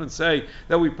Rabbi Yochanan say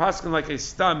that we paskin like a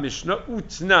Stam Mishnah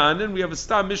Utnan, and we have a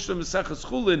Stam Mishnah Meseches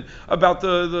Chulin about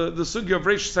the sugya of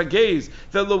Reish Sagez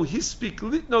that lo hispik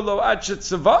litno lo achet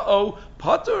tzavao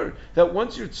pater, that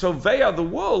once you're tzoveya the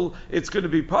wool, it's going to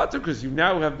be pater because you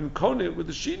now have been Koneh with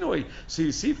the Shinuy. So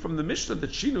you see from the Mishnah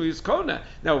that Shinuy is Koneh.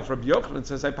 Now if Rabbi Yochanan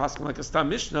says I pass like a Stam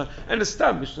Mishnah, and a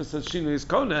Stam Mishnah says Shinuy is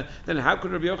Koneh, then how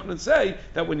could Rabbi Yochanan say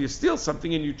that when you steal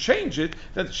something and you change it,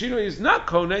 that the Shinuy is not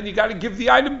Koneh and you got to give the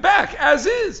item back as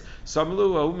is? Rabbi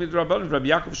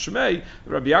Yaakov Shemei,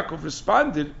 Rabbi Yaakov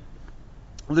responded,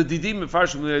 I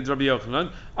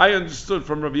understood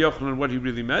from Rabbi Yochanan what he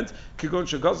really meant. When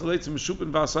does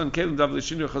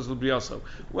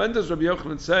Rabbi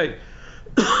Yochanan say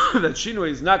that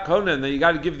Shinuy is not Koneh and then you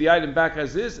got to give the item back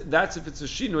as is? That's if it's a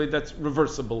Shinuy that's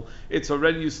reversible. It's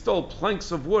already, you stole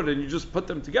planks of wood and you just put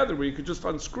them together where you could just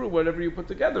unscrew whatever you put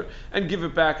together and give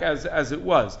it back as it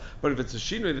was. But if it's a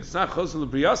Shinuy that's not Chosel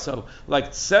Briyaso,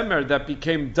 like Tsemer that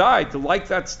became dyed, like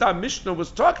that Stam Mishnah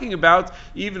was talking about,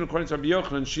 even according to Rabbi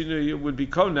Yochanan, Shinuy would be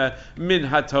Koneh min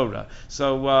HaTorah.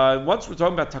 So once we're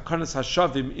talking about Takanas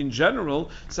Hashavim in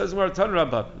general, it says Maratan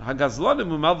Rabban, Hagazlanim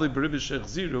umadli b'ribish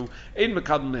echziru,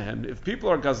 if people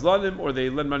are gazlanim or they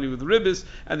lend money with ribis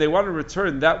and they want to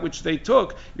return that which they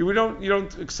took, you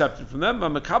don't accept it from them.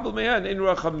 And when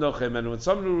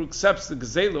someone who accepts the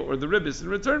gazela or the ribis in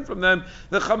return from them,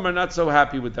 the chum are not so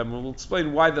happy with them. We'll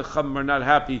explain why the chum are not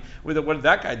happy with it. What did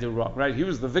that guy do wrong? Right? He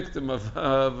was the victim of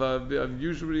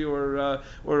usury or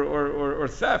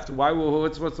theft.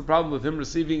 What's the problem with him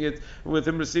receiving it?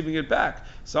 Back?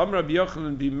 So Rabbi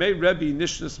Yochanan b'mei Rebbe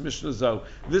nishnas mishnah zo.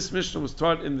 This mishnah was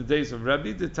taught in the days of Rebbe.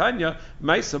 The Tanya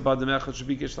Maisa Badam Echad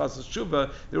Shebikesh Lasas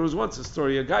Tshuva. There was once a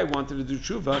story. A guy wanted to do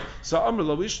tshuva. So Amr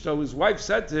Lo Ishto, his wife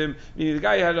said to him, meaning the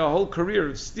guy had a whole career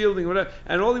of stealing, whatever,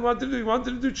 and all he wanted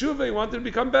to do tshuva. He wanted to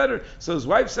become better. So his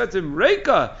wife said to him,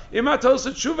 Reika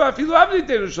Imatosa Tshuva Afilu Avni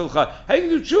Teru Shulcha. How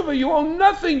you do tshuva? You own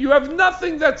nothing. You have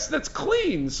nothing that's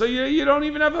clean. So you don't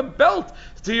even have a belt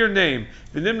to your name.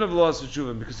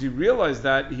 Because he realized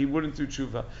that he wouldn't do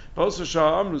tshuva. But also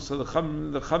Shah Amru, so the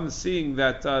Chum is seeing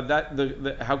that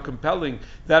how compelling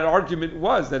that argument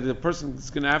was, that the person is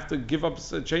going to have to give up,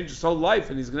 change his whole life,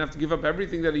 and he's going to have to give up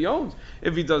everything that he owns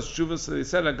if he does tshuva. So they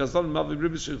said,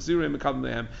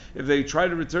 if they try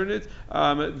to return it,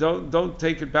 don't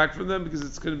take it back from them because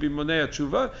it's going to be monea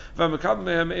tshuva.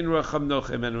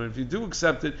 And if you do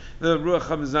accept it, the ruach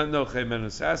chum is not noche menu.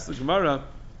 So ask the Gemara.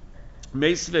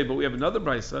 But we have another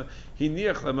brisa.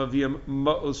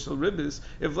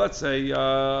 If let's say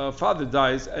father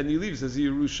dies and he leaves as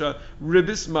Yerusha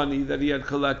ribis money that he had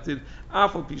collected,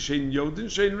 even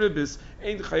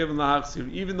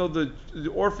though the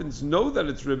orphans know that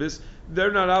it's ribis,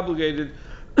 they're not obligated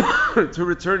to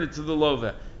return it to the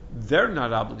lova. they're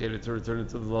not obligated to return it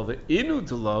to the law. The inu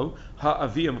to lo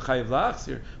ha'aviyam chayiv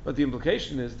la'achzir. But the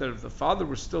implication is that if the father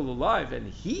were still alive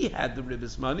and he had the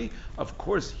ribbis money, of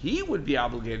course he would be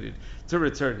obligated to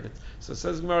return it. So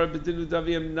says Gemara, b'dinu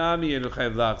daviyam nami enu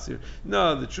chayiv la'achzir.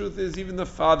 No, the truth is even the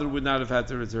father would not have had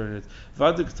to return it.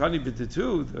 V'adu k'tani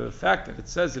b'ditu, the fact that it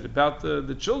says it about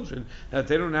the children, that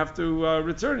they don't have to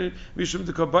return it, mishum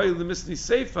d'kabayu l'misni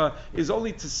seifa, is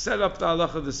only to set up the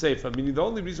halacha of the seifa. Meaning the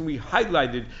only reason we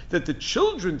highlighted that the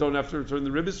children don't have to return the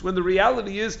ribbis, when the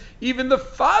reality is even the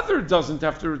father doesn't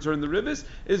have to return the ribbis,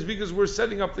 is because we're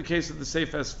setting up the case of the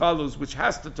seifa as follows, which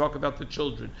has to talk about the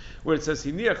children, where it says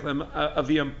hiniach lem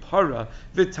aviyam para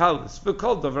v'talis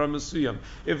v'kol davar mesuyam.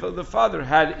 If the father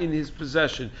had in his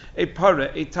possession a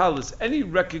para, a talis, any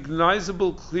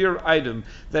recognizable clear item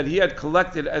that he had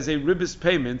collected as a ribbis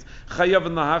payment, chayav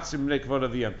lahachzir mnei kvod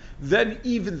aviyam, then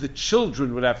even the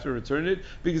children would have to return it,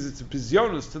 because it's a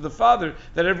pizyonos to the father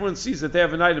that everyone sees that they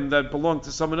have an item that belonged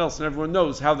to someone else and everyone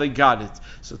knows how they got it.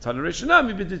 So Tanarei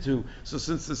Shanami b'ditu. So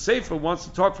since the Sefer wants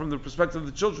to talk from the perspective of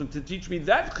the children to teach me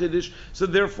that Chiddush, so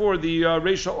therefore the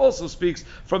Reisha also speaks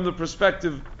from the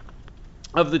perspective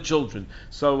of the children.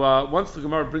 So once the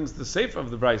Gemara brings the Sefer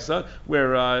of the Brisa,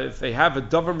 where if they have a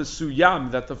davar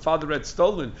mesuyam that the father had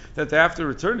stolen, that they have to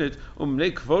return it,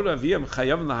 umnei kvod aviyam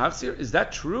chayav lahachzir, is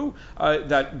that true?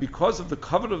 That because of the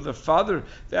covet of the father,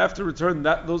 they have to return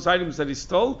those items that he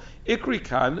stole? Ikri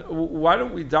kan, why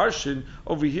don't we darshan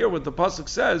over here what the pasuk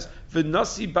says,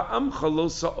 v'nasi ba'amcha lo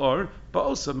sa'or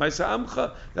ba'osa ma'isa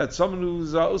amcha, that someone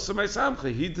who's osa ma'isa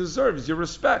amcha, he deserves your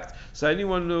respect. So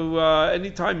anyone who,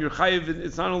 anytime you're chayiv,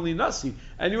 it's not only nasi,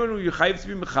 anyone who you're chayiv to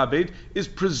be mechabed is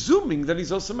presuming that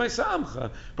he's osa ma'isa amcha.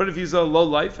 But if he's a low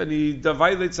life and he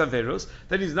violates averos,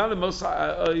 then he's not an osa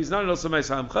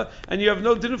ma'isa amcha, and you have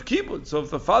no din of kibud. So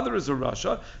if the father is a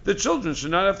rasha, the children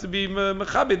should not have to be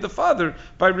mechabed the father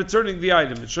by returning the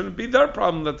item. It shouldn't be their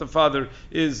problem that the father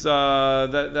is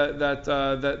that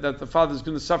the father is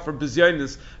going to suffer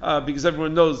bizyanis because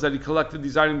everyone knows that he collected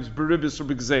these items beribis or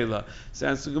b'gzela. So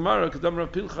answer Gemara, Kadam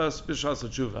Rav Pinchas b'shas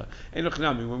tshuva.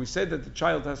 When we say that the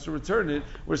child has to return it,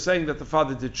 we're saying that the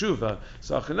father did tshuva.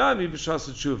 So achanami b'shas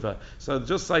tshuva. So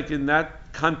just like in that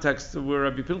context where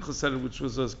Rabbi Pinchas said it, which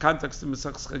was a context in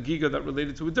Mesachs Chagiga that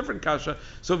related to a different kasha.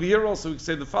 So over here also we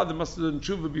say the father must have done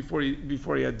tshuva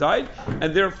before he had died,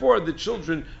 and therefore the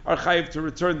children are chayiv to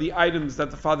return the items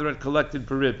that the father had collected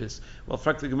per ribis. Well,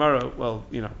 frankly, Gemara, what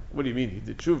do you mean he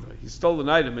did tshuva? He stole an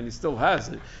item and he still has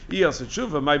it. Iyas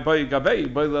tshuva, my boy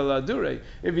gabei, boy laladure.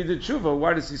 If he did tshuva,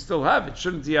 why does he still have it?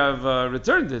 Shouldn't he have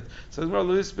returned it? So Gemara,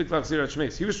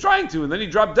 he was trying to, and then he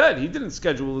dropped dead. He didn't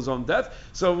schedule his own death,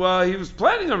 so he was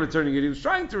planning on returning it. He was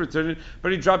trying to return it,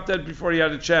 but he dropped dead before he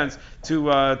had a chance to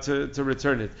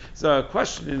return it. So a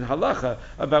question in halacha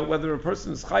about whether a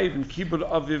person is chayiv in kibud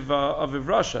aviv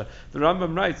rasha. The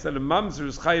Rambam writes that a mamzer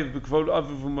is chayiv b'kvod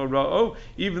aviv u'mara'o,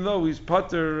 even though he's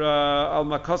pater al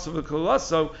makasav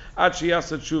v'kolaso ad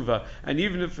sheyasa tshuva, and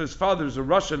even if his father is a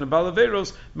rasha and a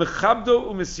balaveros, mechabdo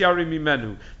u'misyari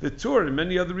mimenu. The Tur and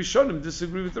many other Rishonim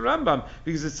disagree with the Rambam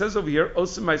because it says over here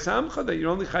osem ma'asamcha that you're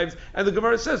only chayiv, and the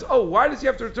Gemara says, why does he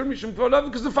have to return mishum kvod aviv?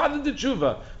 Because the father did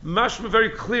tshuva. Mashma very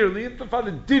clearly, if the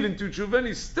father didn't do tshuva and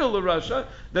he's still a rasha,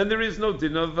 then there is no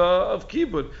din of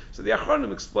kibud. So the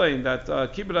Achronim explained that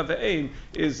kibud avein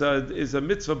is a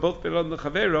mitzvah both bein adam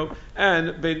lechavero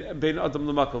and bein adam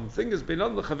lemakom. The thing is, bein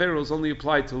adam lechavero is only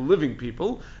applied to living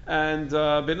people, and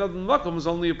bein adam lemakom is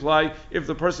only applied if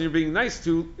the person you're being nice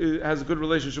to has a good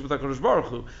relationship with HaKadosh Baruch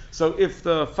Hu. So if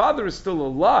the father is still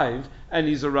alive and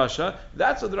he's a rasha,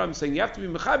 that's what I'm saying. You have to be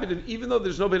mechabed, and even though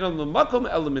there's no bein adam lemakom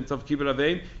element of kibud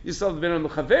avein, you still have the bein adam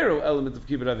lechavero element of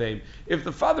kibud aveim. If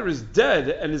the father is dead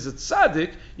and is a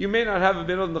tzaddik, you may not have a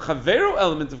bein adam lechavero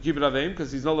element of kibud aveim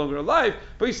because he's no longer alive,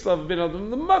 but you still have a bein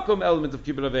adam lemakom element of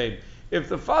kibud aveim. If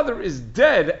the father is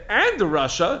dead and a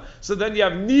rasha, so then you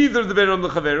have neither the bein adam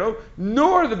lechavero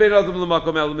nor the bein adam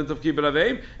lemakom element of kibud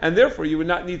aveim, and therefore you would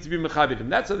not need to be mechabedim.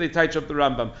 That's how they touch up the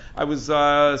Rambam. I was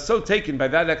so taken by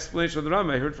that explanation of the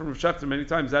Rambam. I heard from Rav Shafter many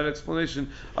times that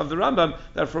explanation of the Rambam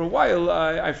that for a while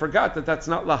I forgot that that's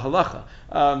not la halacha.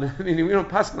 Meaning we don't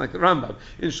paskin like the Rambam.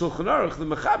 In Shulchan Aruch, the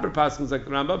mechaber paskins like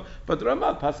the Rambam, but the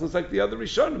Rambam paskins like the other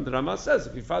Rishonim. The Rambam says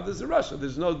if your father is a rasha,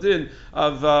 there's no din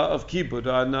of kibud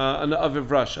on Aviv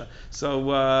Russia.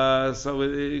 So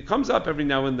it comes up every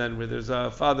now and then where there's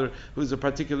a father who's a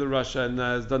particular Russia and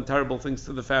has done terrible things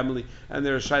to the family, and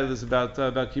there are shilas about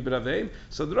kibbut aveim.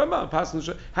 So the Rambam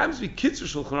paskin happens to be kitzur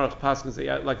shulchan aruch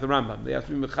paskin like the Rambam. They have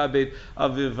to be mechabed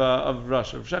Aviv of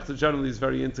Russia. Rav Shechter generally is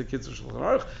very into kitzur shulchan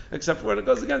aruch, except for when it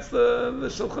goes against the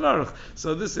shulchan aruch.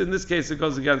 So in this case it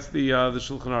goes against the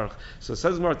shulchan aruch. So it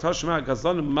says more Tashma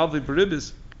Gazlan Malvi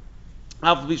Beribis.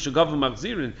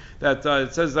 That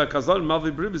it says that Kazan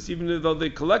Malvi Beribis, even though they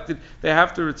collected, they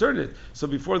have to return it. So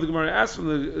before the Gemara asks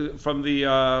from the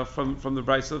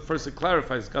Brisa, first it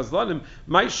clarifies Kazlanim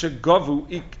Maisha Gavu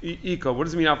Ika. What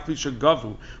does it mean Afli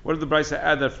Shagavu? What did the Brisa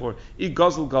add that for? I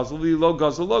Gazel Gazel, Lo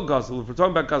Gazel, Lo Gazel. If we're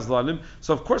talking about Kazlanim,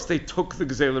 so of course they took the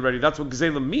Gazela already. That's what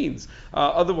Gazela means.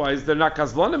 Otherwise, they're not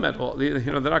Kazlanim at all. They're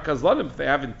not Kazlanim if they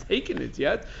haven't taken it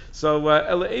yet. So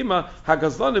Elaema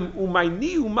Hagazlanim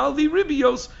Umayni Umalvi Ribi.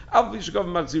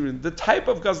 The type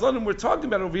of gazlanim we're talking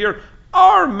about over here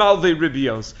are malvei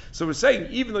ribios. So we're saying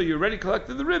even though you already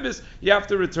collected the ribis, you have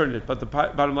to return it. But the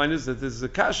bottom line is that this is a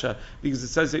kasha because it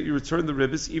says that you return the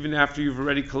ribis even after you've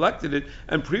already collected it.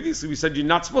 And previously we said you're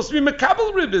not supposed to be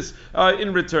makabel ribis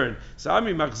in return. So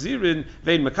ami machzirin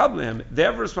vein makablehem. They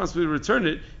have a responsibility to return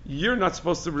it. You're not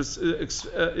supposed to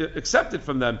accept it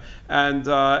from them. And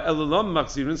elalam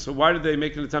machzirin. So why did they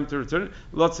make an attempt to return it?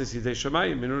 Lot says yidei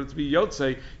shamayim. In order to be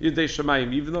yotzei yidei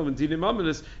shamayim. Even though in dinim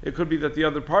amanis it could be that the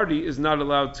other party is not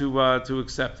allowed to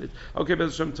accept it. Okay,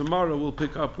 Bez Hashem, tomorrow we'll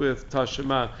pick up with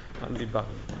Tashema on the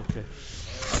bottom. Okay.